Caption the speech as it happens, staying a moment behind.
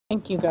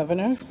Thank you,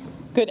 Governor.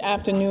 Good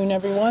afternoon,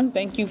 everyone.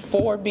 Thank you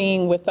for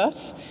being with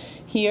us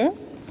here.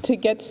 To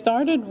get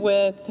started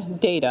with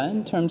data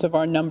in terms of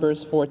our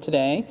numbers for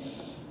today,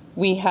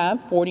 we have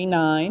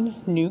 49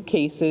 new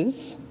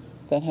cases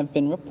that have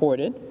been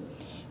reported.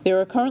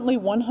 There are currently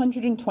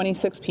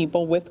 126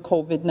 people with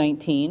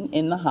COVID-19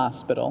 in the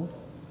hospital.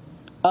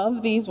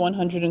 Of these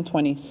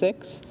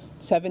 126,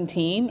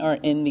 17 are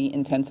in the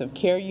intensive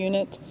care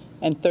unit,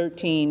 and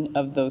 13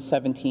 of those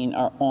 17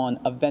 are on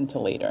a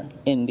ventilator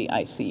in the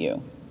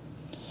ICU.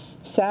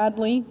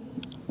 Sadly,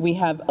 we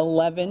have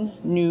 11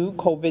 new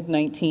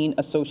COVID-19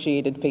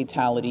 associated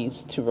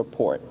fatalities to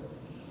report.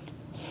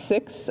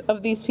 6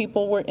 of these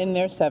people were in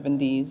their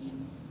 70s,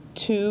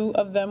 2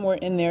 of them were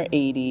in their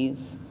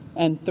 80s,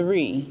 and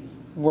 3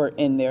 were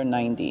in their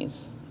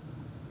 90s.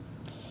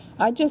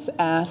 I just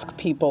ask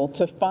people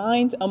to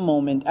find a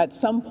moment at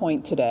some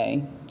point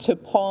today to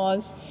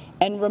pause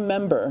and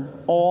remember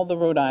all the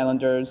Rhode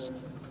Islanders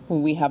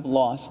who we have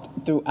lost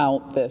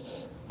throughout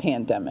this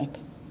pandemic.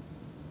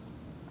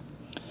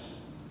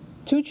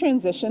 To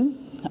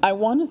transition, I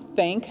want to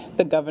thank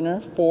the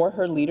Governor for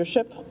her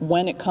leadership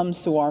when it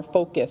comes to our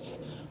focus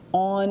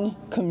on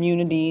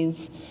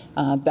communities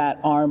that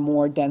are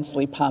more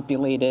densely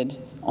populated,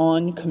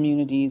 on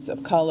communities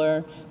of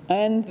color,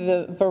 and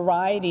the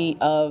variety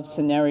of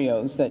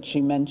scenarios that she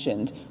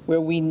mentioned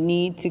where we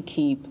need to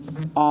keep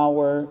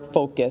our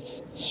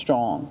focus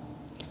strong.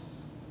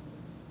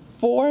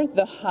 For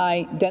the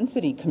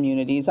high-density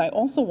communities, I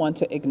also want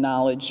to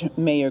acknowledge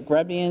Mayor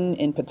Grebian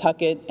in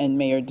Pawtucket and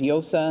Mayor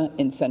Diosa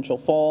in Central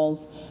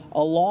Falls,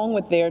 along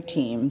with their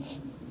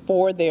teams,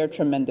 for their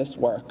tremendous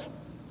work.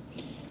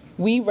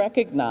 We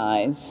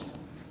recognize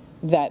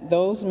that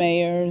those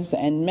mayors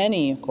and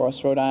many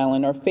across Rhode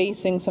Island are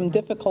facing some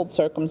difficult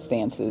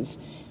circumstances,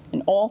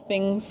 and all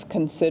things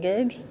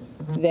considered,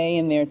 they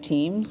and their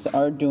teams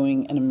are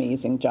doing an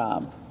amazing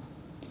job.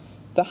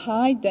 The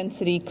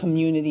high-density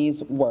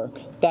communities work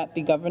that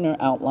the Governor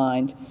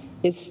outlined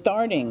is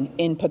starting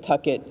in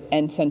Pawtucket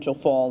and Central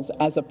Falls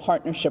as a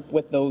partnership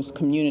with those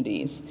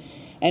communities.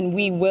 And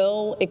we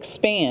will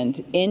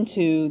expand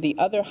into the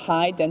other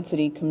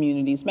high-density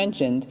communities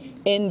mentioned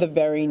in the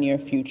very near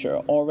future,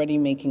 already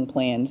making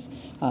plans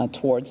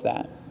towards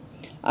that.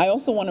 I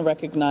also want to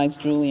recognize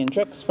Julian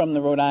Drix from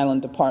the Rhode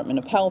Island Department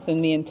of Health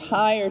and the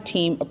entire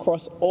team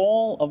across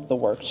all of the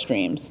work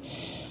streams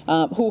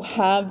who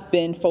have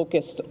been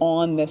focused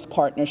on this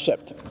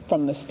partnership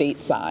from the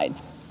state side,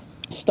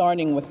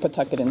 starting with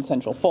Pawtucket and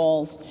Central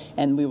Falls,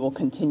 and we will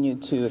continue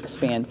to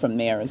expand from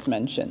there as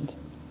mentioned.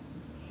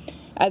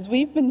 As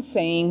we've been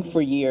saying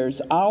for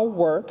years, our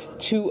work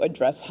to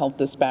address health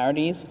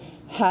disparities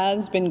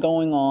has been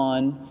going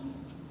on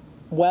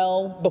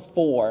well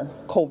before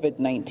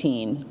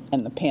COVID-19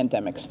 and the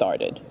pandemic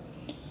started.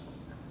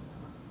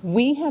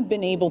 We have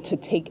been able to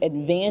take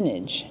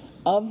advantage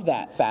of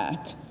that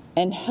fact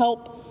and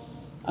help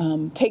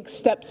take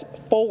steps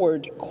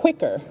forward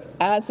quicker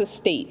as a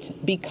state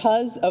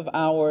because of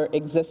our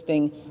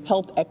existing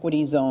health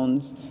equity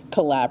zones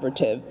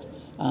collaborative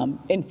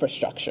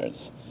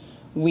infrastructures.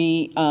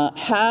 We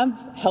have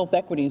health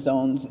equity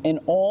zones in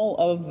all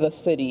of the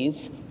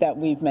cities that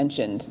we've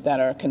mentioned that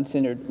are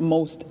considered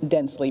most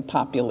densely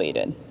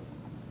populated.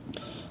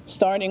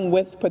 Starting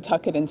with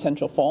Pawtucket and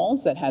Central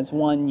Falls that has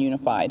one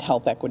unified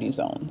health equity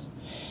zone.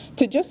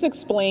 To just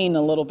explain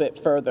a little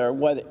bit further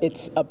what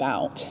it's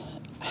about,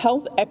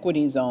 health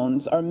equity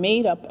zones are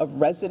made up of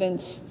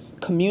residents,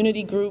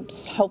 community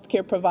groups,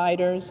 healthcare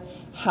providers,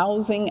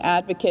 housing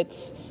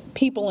advocates,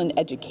 people in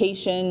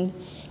education,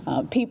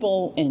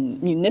 people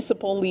in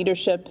municipal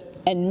leadership,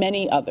 and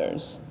many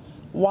others.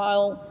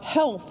 While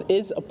health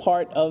is a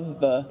part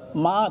of the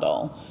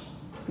model,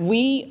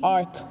 we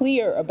are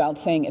clear about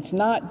saying it's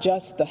not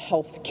just the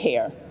health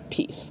care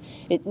piece.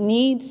 It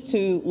needs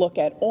to look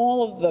at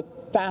all of the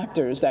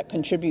factors that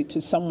contribute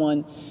to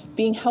someone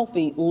being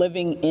healthy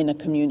living in a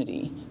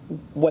community,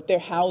 what their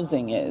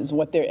housing is,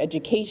 what their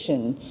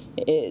education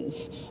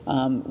is,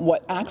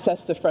 what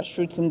access to fresh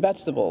fruits and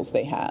vegetables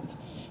they have.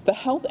 The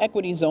health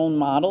equity zone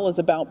model is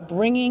about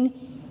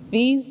bringing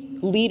these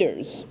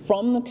leaders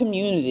from the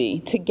community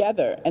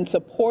together and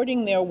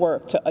supporting their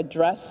work to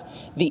address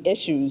the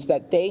issues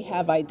that they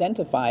have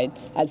identified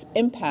as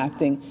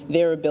impacting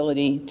their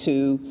ability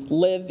to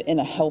live in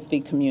a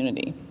healthy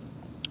community.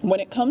 When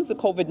it comes to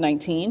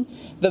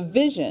COVID-19, the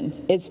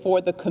vision is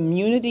for the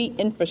community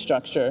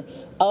infrastructure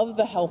of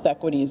the health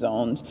equity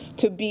zones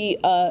to be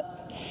a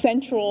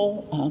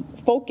central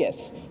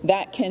focus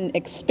that can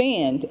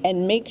expand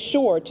and make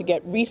sure to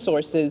get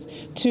resources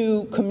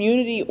to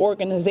community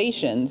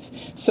organizations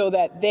so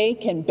that they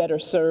can better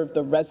serve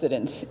the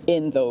residents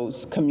in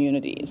those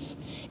communities.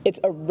 It's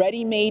a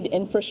ready-made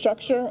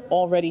infrastructure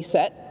already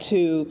set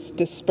to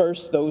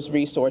disperse those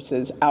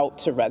resources out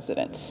to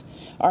residents.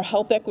 Our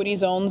health equity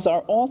zones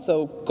are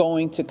also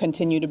going to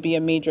continue to be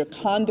a major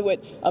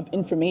conduit of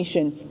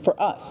information for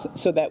us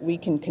so that we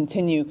can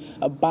continue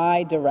a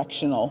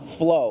bi-directional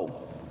flow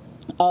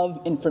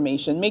of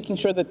information, making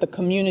sure that the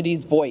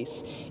community's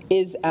voice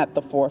is at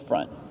the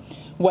forefront.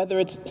 Whether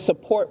it's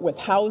support with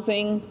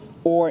housing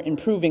or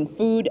improving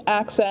food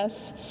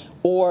access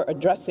or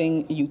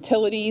addressing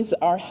utilities,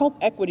 our health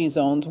equity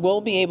zones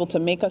will be able to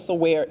make us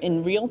aware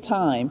in real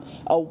time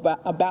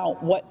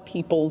about what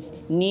people's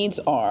needs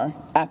are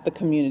at the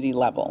community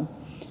level.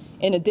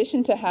 In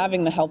addition to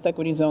having the health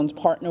equity zones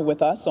partner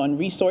with us on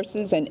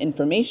resources and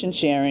information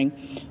sharing,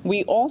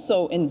 we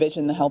also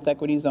envision the health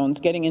equity zones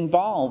getting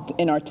involved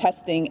in our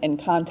testing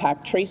and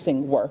contact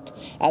tracing work,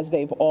 as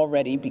they've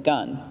already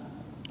begun.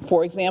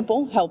 For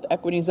example, health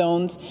equity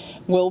zones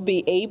will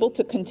be able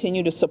to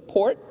continue to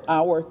support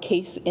our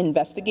case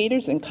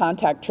investigators and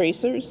contact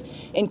tracers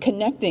in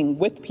connecting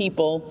with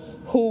people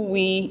who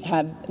we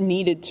have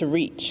needed to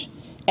reach.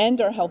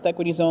 And our health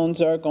equity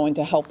zones are going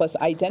to help us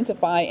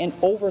identify and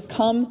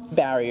overcome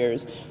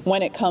barriers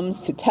when it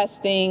comes to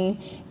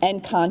testing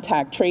and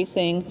contact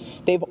tracing.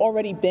 They've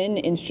already been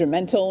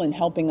instrumental in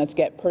helping us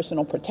get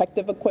personal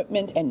protective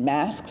equipment and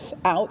masks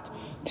out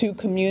to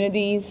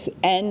communities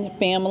and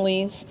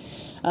families.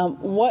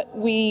 What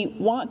we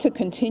want to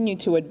continue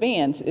to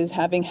advance is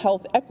having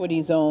health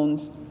equity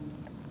zones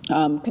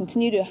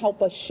continue to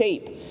help us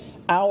shape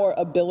our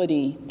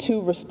ability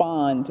to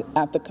respond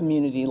at the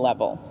community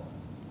level.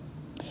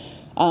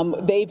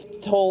 They've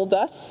told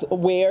us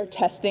where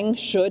testing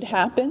should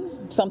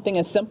happen. Something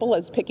as simple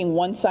as picking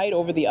one site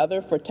over the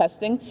other for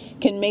testing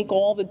can make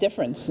all the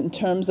difference in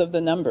terms of the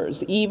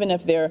numbers, even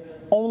if they're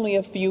only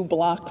a few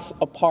blocks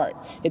apart.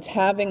 It's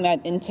having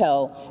that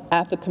intel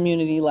at the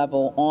community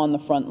level on the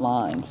front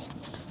lines.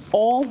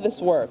 All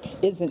this work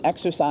is an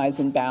exercise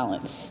in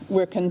balance.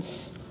 We're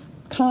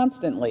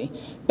constantly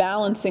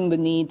balancing the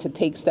need to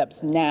take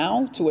steps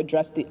now to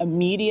address the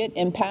immediate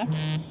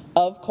impacts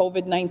of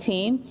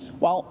COVID-19,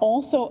 while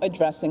also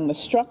addressing the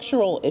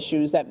structural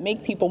issues that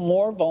make people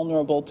more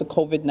vulnerable to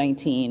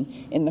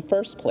COVID-19 in the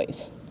first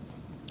place.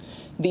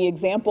 The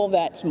example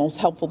that's most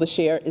helpful to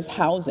share is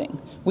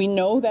housing. We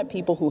know that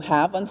people who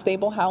have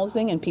unstable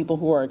housing and people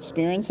who are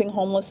experiencing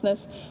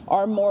homelessness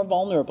are more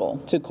vulnerable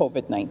to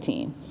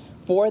COVID-19.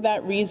 For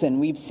that reason,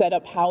 we've set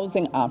up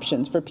housing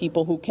options for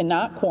people who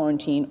cannot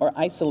quarantine or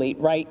isolate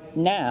right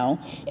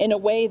now in a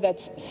way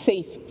that's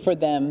safe for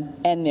them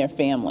and their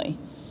family.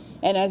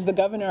 And as the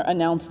governor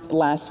announced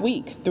last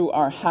week through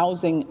our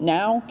Housing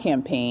Now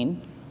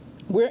campaign,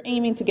 we're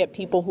aiming to get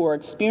people who are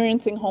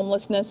experiencing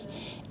homelessness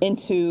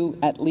into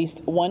at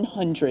least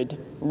 100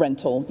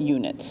 rental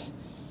units.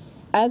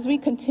 As we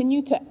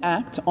continue to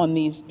act on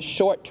these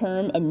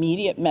short-term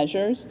immediate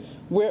measures,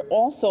 we're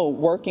also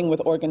working with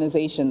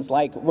organizations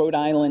like Rhode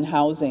Island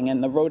Housing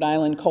and the Rhode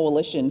Island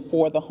Coalition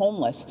for the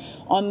Homeless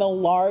on the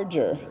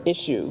larger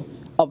issue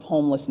of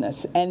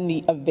homelessness and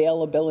the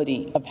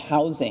availability of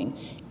housing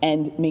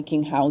and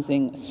making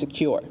housing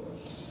secure.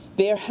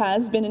 This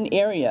has been an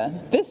area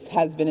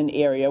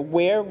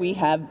where we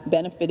have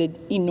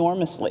benefited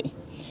enormously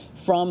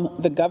from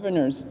the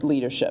governor's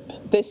leadership.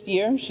 This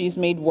year, she's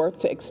made work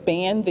to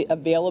expand the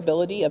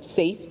availability of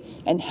safe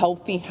and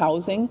healthy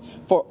housing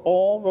for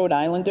all Rhode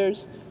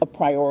Islanders a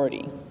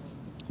priority.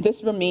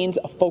 This remains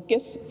a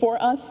focus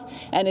for us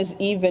and is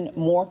even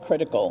more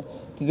critical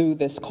through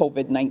this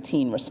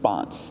COVID-19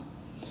 response.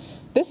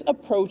 This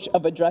approach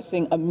of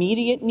addressing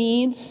immediate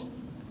needs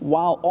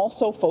while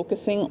also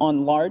focusing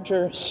on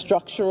larger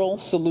structural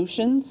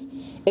solutions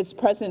is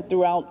present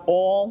throughout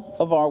all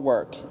of our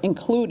work,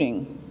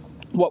 including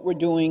what we're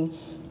doing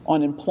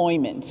on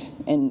employment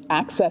and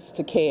access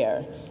to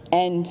care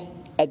and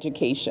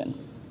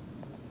education.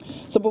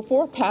 So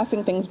before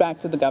passing things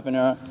back to the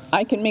governor,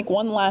 I can make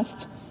one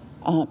last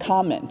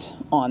comment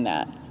on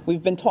that.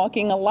 We've been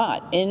talking a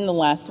lot in the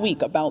last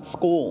week about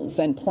schools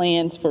and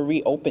plans for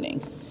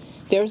reopening.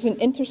 There's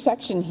an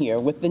intersection here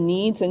with the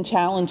needs and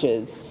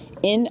challenges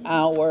in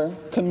our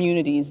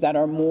communities that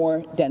are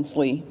more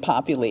densely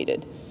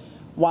populated.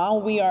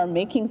 While we are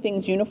making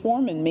things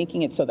uniform and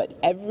making it so that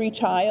every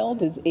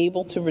child is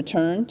able to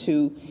return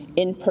to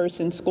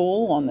in-person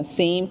school on the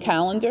same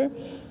calendar,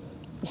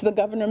 as the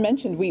governor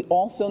mentioned, we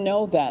also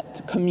know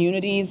that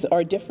communities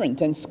are different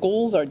and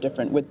schools are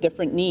different with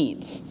different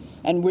needs.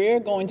 And we're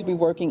going to be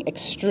working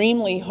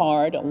extremely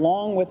hard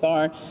along with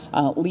our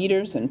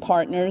leaders and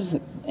partners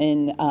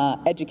in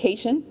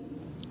education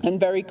and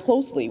very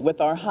closely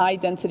with our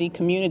high-density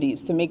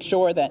communities to make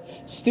sure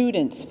that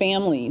students,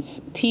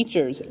 families,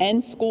 teachers,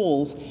 and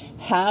schools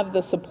have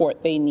the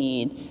support they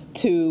need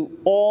to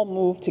all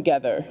move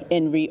together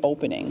in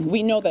reopening.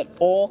 We know that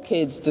all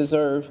kids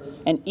deserve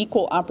an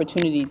equal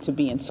opportunity to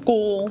be in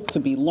school, to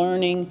be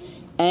learning,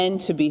 and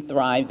to be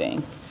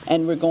thriving.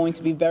 And we're going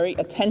to be very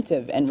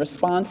attentive and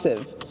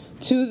responsive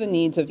to the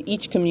needs of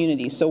each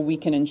community so we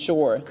can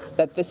ensure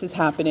that this is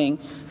happening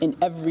in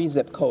every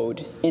zip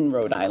code in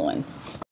Rhode Island.